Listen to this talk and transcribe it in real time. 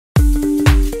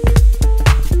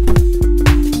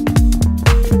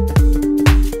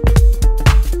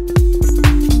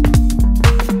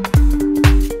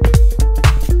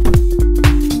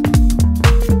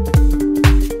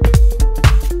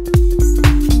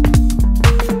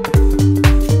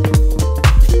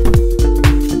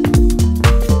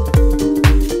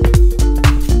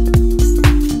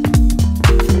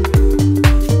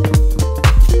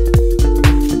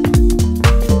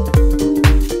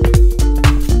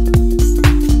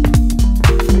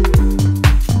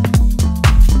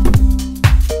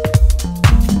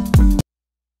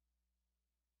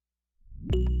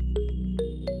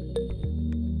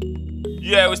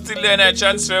still there in the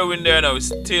transfer window now. We're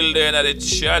still there in the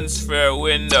transfer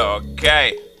window.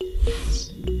 Okay.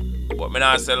 But me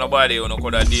not sell nobody. You know,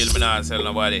 could a deal, me not sell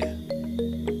nobody.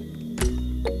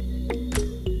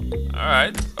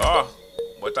 Alright. Oh.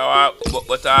 But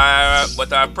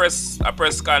I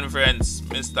press conference,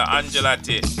 Mr.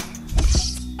 Angelati.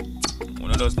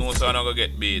 One of those no so I'm not gonna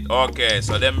get beat. Okay,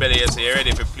 so Dembele, you say you're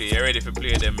ready to play. You're ready to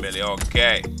play Dembele.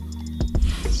 Okay.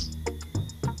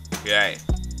 Okay.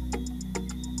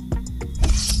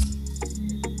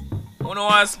 Who no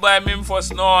wants to buy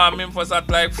Memphis now and Memphis at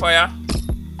like fire?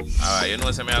 Alright, you know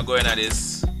so I'm going at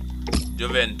this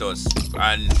Juventus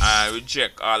and I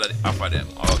reject all of the offer them.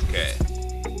 Okay.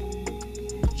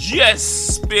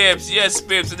 Yes, babes.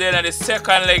 Then at the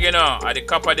second leg, you know, at the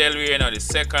Copa del Rey, you know, the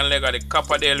second leg at the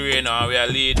Copa del Rey, you know, we are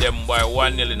lead them by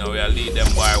 1-0, you know, we are lead them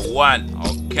by 1.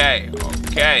 Okay.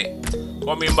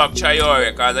 Coming back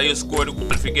Traore, because I used to score the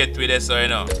goal if you get with this, so you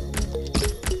know.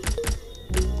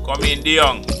 Come in De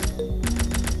Jong.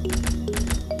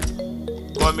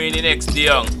 Come in the next De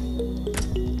Jong.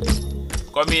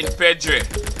 Come in Pedri.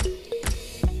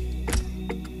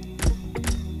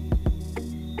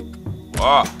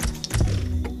 Oh.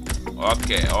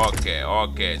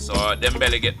 Okay. So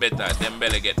Dembele get better.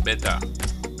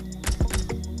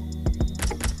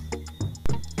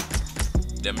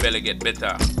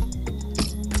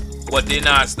 But they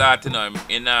not start, you know.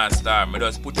 He not start. I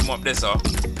just put him up there, so.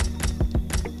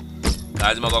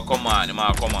 Guys, he go come on.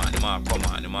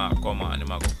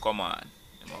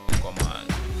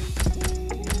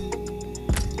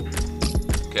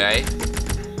 Okay.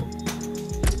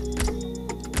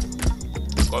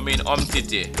 Come in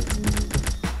Umtiti.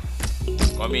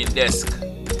 Come in Desk.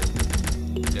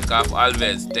 Take off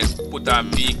Alves. Put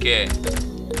on BK.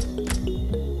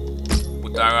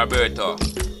 Put on Roberto.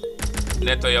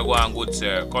 Neto, you go on good,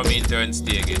 sir. Come in Ter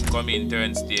Stegen.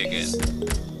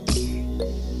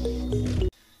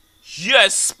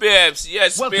 Yes, babes.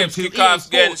 Kick off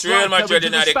against Real Madrid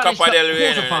in the Copa del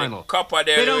Rey. Copa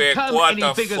del Rey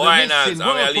quarter-finals. And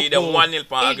we lead them 1-0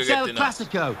 per aggregate.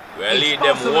 We lead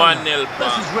them 1-0 per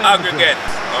aggregate.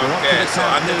 Okay, so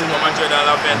Atletico Madrid and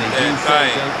Levante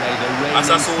tie.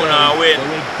 Osasuna win.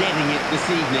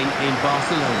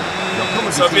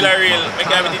 So Villarreal, make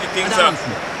everything the things up.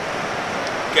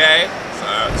 Okay.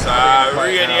 So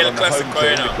Real Classico,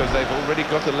 you know. Because they've already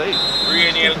got a lead.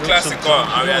 Real Classico,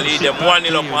 and we'll lead them 1-0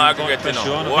 up on aggregate, you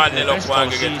know. 1-0 up on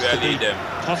aggregate, we'll lead them.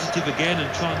 Positive again and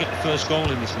try and get the first goal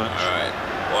in this match. Alright,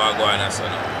 we'll go on so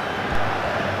now.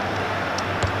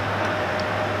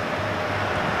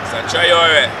 So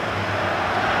Traore.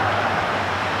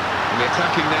 The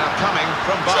attacking now coming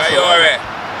from Barcelona. Traore.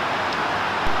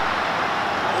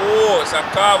 Oh, it's a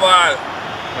Carval.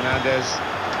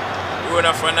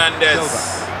 Bruno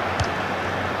Fernandes.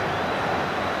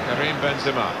 Karim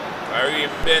Benzema.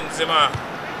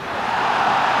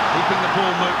 Keeping the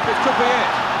ball moving. It could be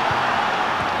it.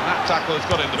 And that tackle has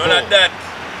got in the ball.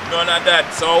 None of that.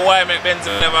 So why make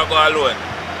Benzema never go alone?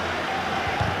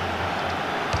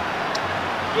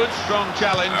 Good strong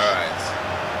challenge. Alright.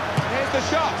 Here's the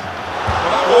shot.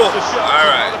 Well, that was the shot.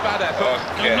 Alright. Not a bad effort.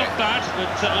 Okay. Not bad,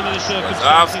 but under the circumstances.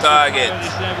 Half target.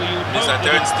 Mr.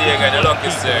 Ter Stegen, you're lucky,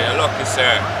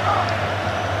 sir.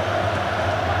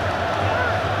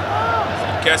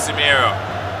 Casemiro.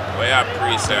 We are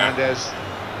pre, sir. Fernandes.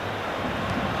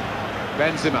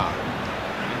 Benzema.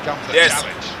 In comes the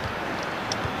challenge.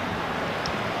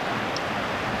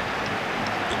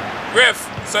 Ref,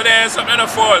 so there's something to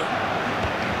fall.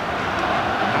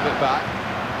 Have it back.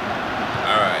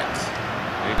 Alright.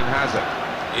 Eden Hazard.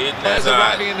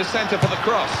 Arriving in the centre for the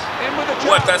cross. In with the chance.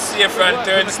 What a save from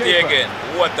Ter Stegen.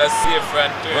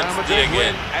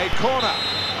 A corner.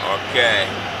 Okay.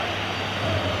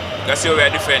 Let's see how we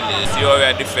are defending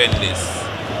this.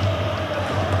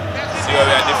 Okay.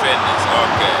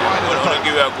 We're going to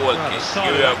give you a goal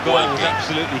kick.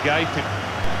 Absolutely gave him.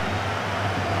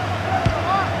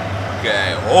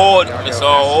 Okay. Hold. So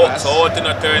holding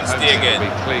a Ter Stegen. Be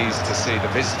pleased to see the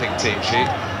visiting team sheet.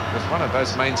 Because one of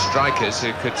those main strikers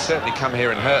who could certainly come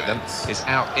here and hurt them is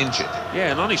out injured. Yeah,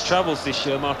 and on his travels this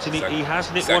year, Martin, he has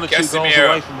nicked 1 or 2 goals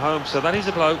away from home, so that is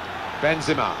a blow.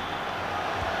 Benzema.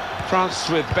 France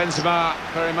with Benzema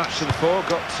very much to the fore.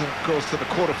 Got, of course, to the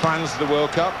quarter-finals of the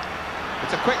World Cup.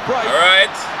 It's a quick break. All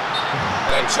right.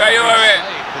 Traore.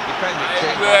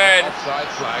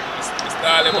 Offside flag. Mr.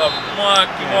 Oliver,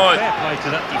 mark him on. Fair play to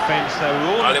that defence, though.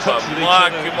 We're all in Oliver, touch with each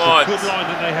mark other. him It's on. a good line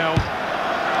that they held.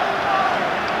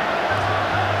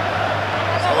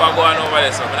 So we're going over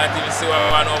this one. I not even see what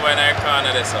we're going over in our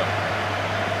corner this one.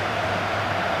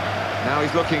 Now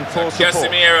he's looking for support.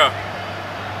 Casemiro.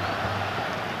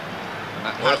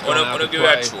 That has gone out of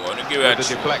play with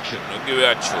the deflection.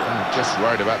 Just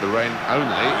worried about the rain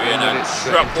only, and it's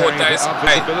impairing our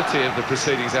visibility of the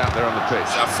proceedings out there on the pitch.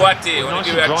 Nice and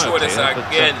dry up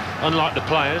here, but unlike the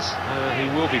players, he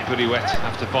will be pretty wet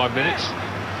after 5 minutes.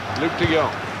 Luke de Jong.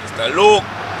 Mr.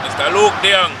 Luke de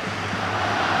Jong.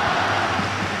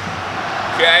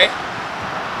 Okay.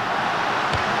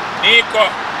 Nico.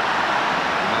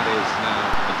 That is now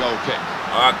the goal kick.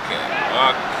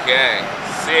 Okay.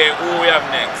 See who we have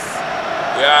next.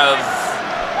 We have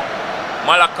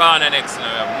Malakana next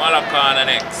now.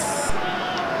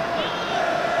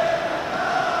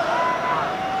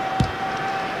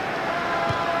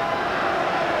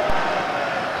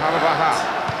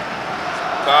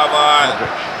 Carvajal.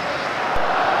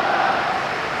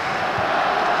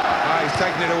 He's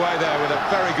taken it away there with a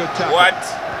very good tackle. What?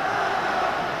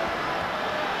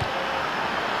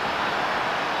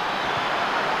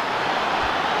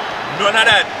 None of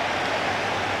that.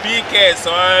 PK,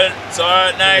 so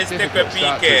nice take with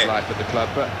PK. His life at the club,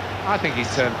 but I think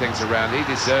he's turned things around. He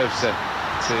deserves to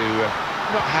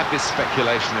not have this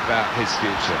speculation about his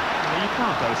future. You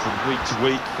can't go from week to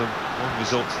week, from one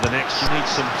result to the next. You need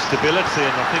some stability,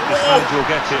 and I think this manager will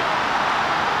get it.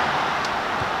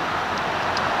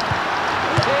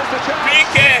 Here's the chance.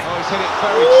 PK! Oh, he's hit it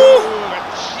very true, and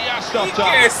just off top.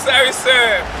 PK, sorry,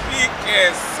 sir.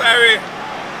 PK, sorry.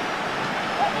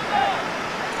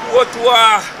 What?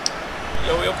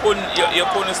 You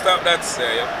couldn't stop that, sir.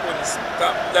 You couldn't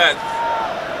stop that.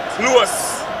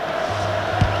 Close.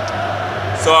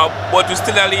 So, but we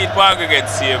still a lead for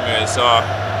aggregates here, man. So,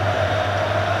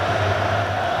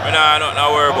 we're not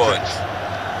worry about it.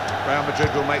 Real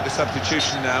Madrid will make the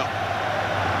substitution now.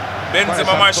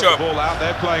 Benzema mash up. Ball out,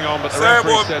 they're playing on, but the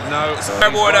referee said no. Sorry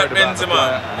about that,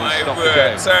 Benzema. My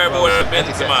word. Sorry about that,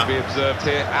 Benzema. To be observed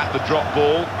here at the drop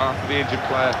ball after the injured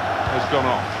player has gone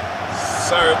off.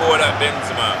 Sorry about that,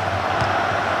 Benzema.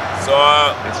 So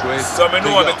we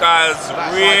know because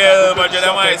Real Madrid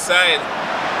on my side.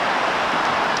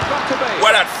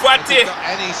 What that, Fatty?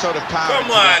 Any sort of power.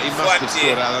 Come on, he must have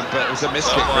scored, Alan, but it was a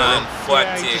miskick, really.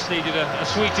 Yeah, he just needed a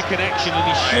sweeter connection, and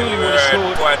he surely would have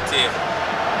scored. Fatty.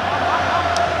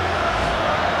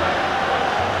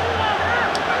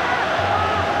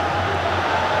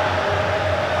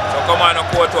 So come on,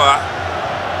 Courtois.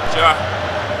 Sure.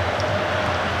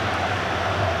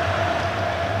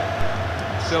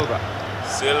 Silva.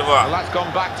 Well, that's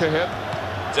gone back to him.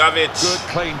 Javic. Good,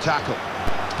 clean tackle.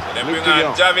 Then bring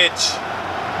on Javic.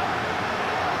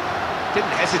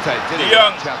 Didn't hesitate, did he? De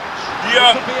Jong.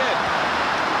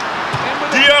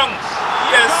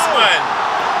 Yes, man.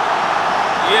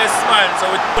 Yes, man.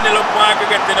 So we're putting up for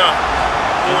aggregate, you know.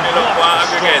 Putting up for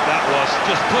aggregate. That was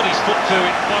just put his foot to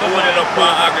it. Putting up for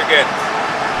aggregate.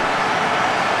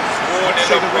 Putting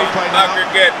up for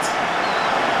aggregate.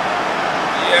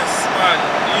 Yes, man.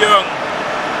 De Jong.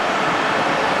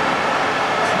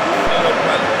 Putting up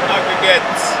for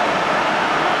aggregate.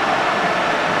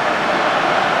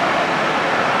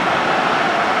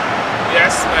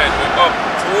 Yes, man, we're up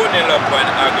 2-0 up on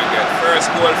aggregate.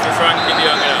 First goal for Frankie de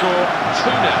Jong. Score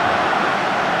 2-0.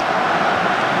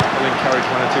 Will encourage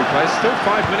one or two players. Still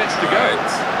 5 minutes to go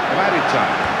of added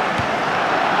time.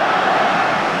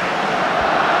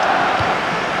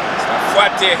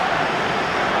 Fatty.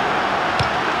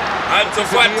 Anto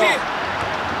Fatty.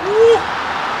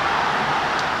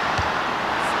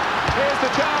 Here's the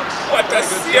chance. What a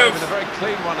save. A very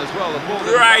clean one as well.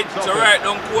 Right,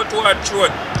 don't go to our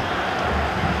throat.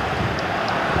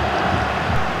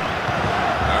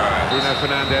 Bruno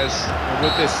Fernandes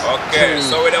with this. Okay,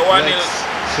 so with a 1-0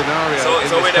 scenario.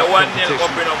 So with a 1-0 up,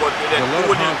 but with a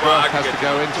 2-0 for aggregate.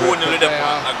 2-0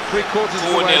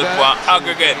 for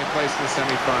aggregate. In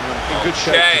good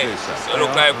shape to do so. So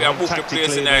look like we are booked the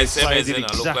place in our semis.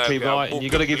 Exactly right, and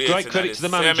you've got to give great credit to the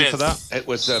manager for that. It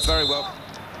was very well.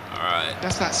 Alright.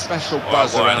 That's that special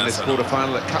buzz around this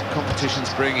quarter-final that cup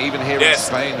competitions bring, even here in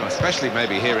Spain, or especially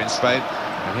maybe here in Spain.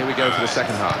 And here we go for the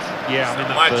second half. Yeah, I mean,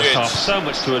 that first half, so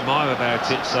much to admire about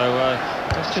it. So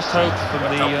let's just hope from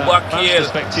the fans'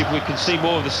 perspective we can see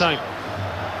more of the same.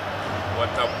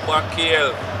 What a back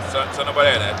heel. So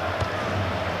nobody that.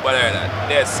 What are that?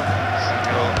 Desk.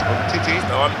 Titi.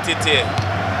 No, I'm Titi.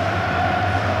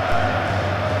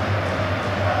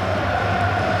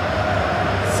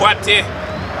 Fatty.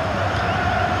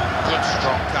 Good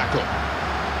strong tackle.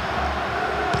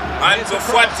 And to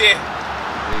Fatty.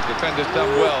 The defender's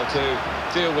done well to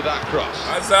deal with that cross.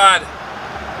 Hazard.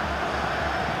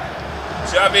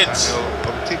 Javic.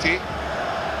 Titi.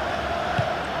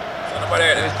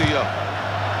 There's De Jong.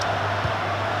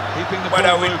 Keeping the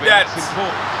ball moving. That? It's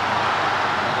important.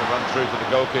 That'll run through to the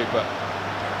goalkeeper.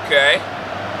 Okay.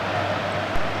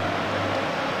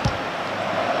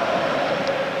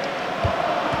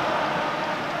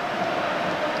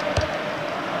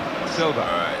 Silva.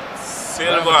 Alright,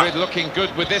 Silva. Real Madrid looking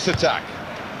good with this attack.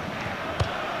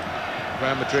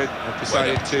 Real Madrid have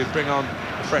decided to bring on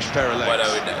a fresh pair of legs. What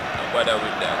are with that? What are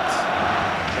with that?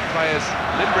 The players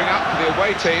limbering up for the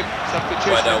away team.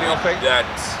 Substitution in the offing.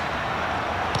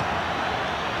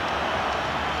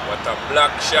 What a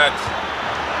block shot.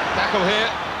 Tackle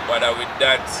here. What are with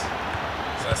that?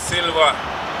 So Silva.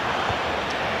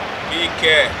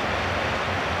 PK.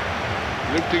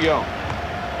 Luke de Jong.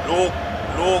 Luke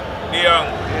de Jong.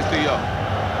 Here's de Jong.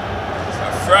 So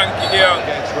Frankie de Jong.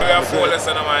 We are flawless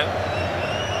on the man.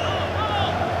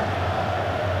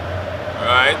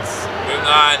 Alright. Bring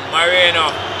on Moreno.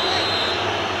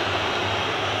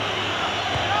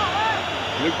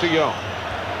 Luke de Jong.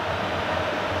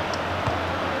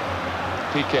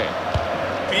 PK.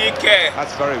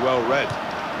 That's very well read.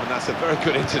 And that's a very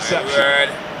good interception.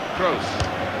 Kroos.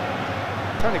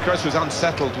 Toni Kroos was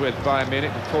unsettled with Bayern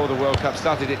Munich before the World Cup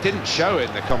started. It didn't show in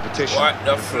the competition. What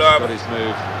the flub. Got his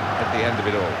move at the end of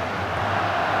it all.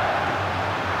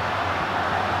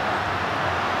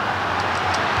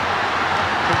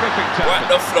 Terrific tackle. What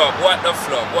the flub, what the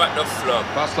flub, what the flub.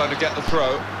 Barcelona get the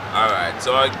throw. Alright,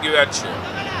 so I'll give you a try.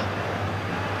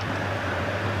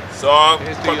 So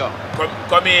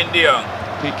come in, De Jong.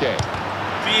 PK,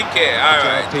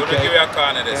 alright. Gonna give you a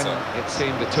corner this one. It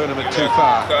seemed the tournament too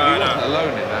far. But he wasn't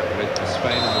alone in that with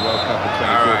Spain in the World Cup of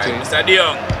 2014. Alright, Mr. De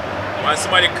Jong. Want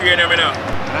somebody create him now?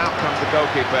 And out comes the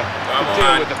goalkeeper. Come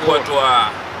on, with the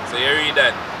Copa. So you read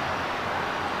that.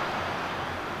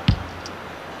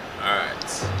 Alright.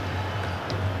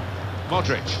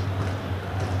 Modric.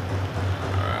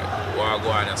 Alright,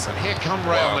 go on, and here come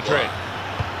Real Madrid.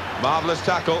 Marvellous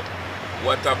tackle.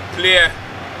 What a play.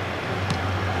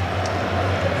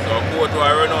 So go to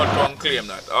a run out and claim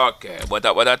that. Okay, but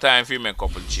that time for make a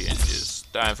couple changes.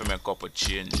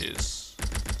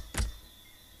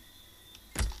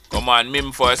 Come on,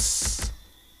 Memphis.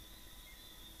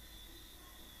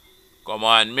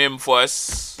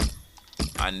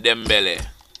 And Dembele.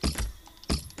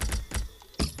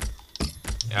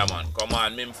 Yeah, man. Come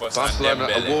on, Memphis and Dembele.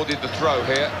 Barcelona awarded the throw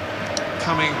here.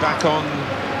 Coming back on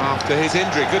after his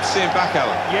injury. Good to see him back,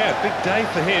 Alan. Yeah, big day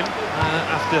for him.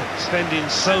 After spending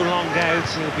so long out,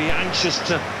 he'll be anxious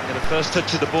to get a first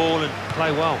touch of the ball and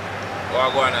play well.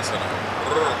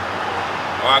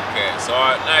 Okay, so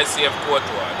nice save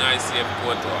Courtois.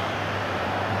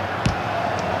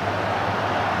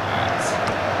 Right.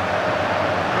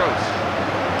 Kroos.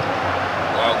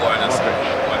 What is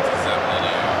happening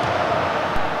here?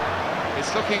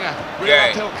 It's looking a real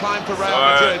uphill climb for Real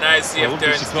Madrid. Nice save. I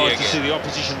wouldn't be surprised to see the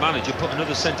opposition manager put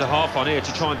another centre-half on here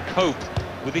to try and cope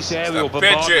with this aerial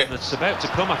bombardment that's about to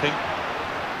come, I think.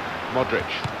 Modric.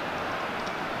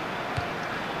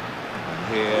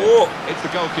 Here, it's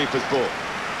the goalkeeper's ball.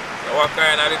 What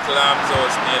kind of little arms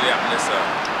house nearly happened, sir?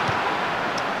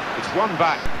 It's one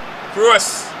back.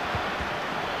 Kroos.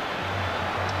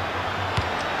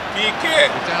 PK.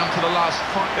 Down to the last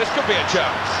point. This could be a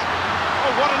chance.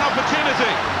 Oh, what an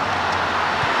opportunity.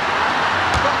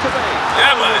 Got to be.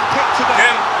 Yeah, man.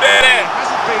 Dembele.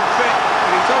 Hasn't been fit, but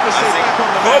he's obviously back on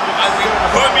the map. As he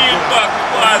come in back,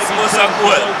 was a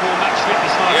goal.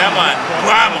 Yeah, man.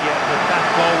 Bam.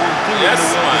 Yes,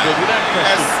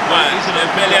 man.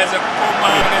 Dembele has a come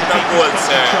and get a goal,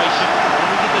 sir. And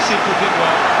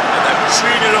a 3-0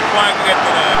 up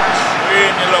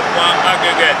on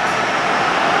aggregate.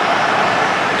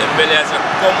 Dembele has a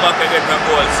come back and get a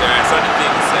goal, sir. So the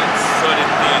thing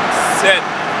set.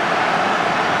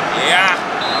 Yeah.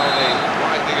 Now the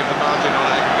widening of the margin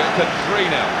on aggregate to 3-0.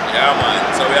 Yeah, man.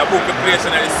 So we are booking place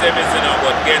in the semis now,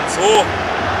 but against who?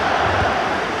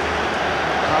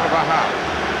 Carvajal.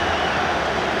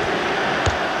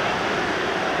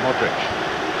 Modric.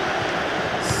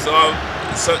 So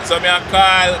me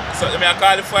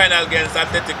call the final against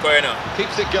Atletico, you know.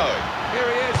 Keeps it going. Here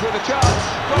he is with a chance.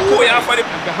 Oh, yeah, for the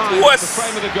post. The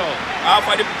frame of the goal.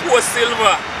 For the post,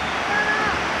 Silva.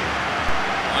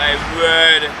 My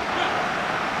word.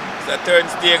 It's a third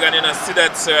stake and you don't see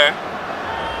that, sir.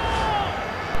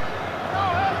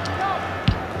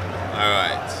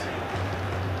 Alright.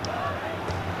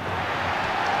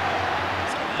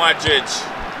 So Modric.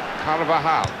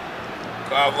 Carvajal.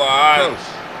 Kroos.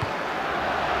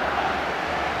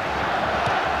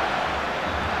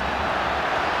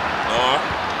 No.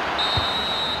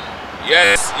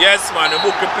 Yes, man. We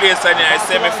book a place in the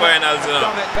semi-finals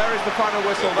now. There is the final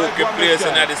whistle. We book a place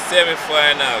in the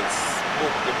semi-finals.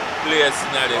 book the place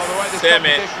in the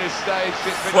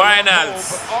semi-finals.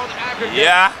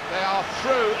 Yeah. They are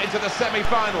through into the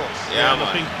semi-finals. Yeah, man.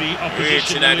 I think the opposition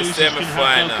Reaching at the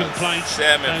semi-finals.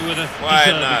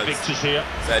 Semi-finals.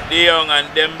 So De Jong and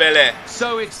Dembele.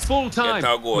 So it's full time.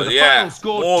 Get a goal. Yeah.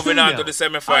 Moving on to the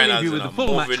semi-finals.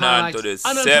 Moving on to the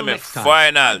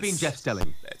semi-finals.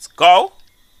 Let's go.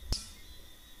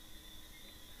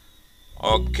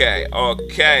 Okay,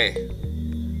 okay.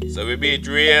 So we beat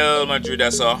Real Madrid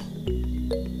so.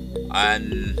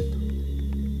 And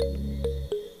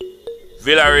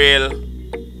Villarreal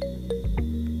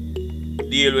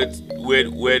deal with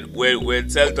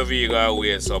Celta Vigo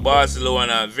away. So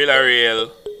Barcelona,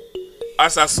 Villarreal,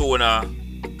 Osasuna.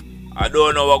 I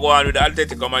don't know what's going on with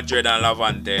Atletico Madrid and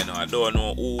Levante. You know. I don't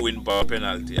know who win per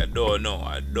penalty. I don't know.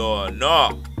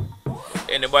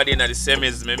 Anybody in the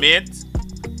semis, me mate?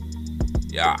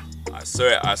 Yeah, I saw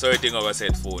a thing over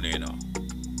set phone, you know.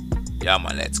 Yeah,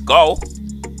 man, let's go.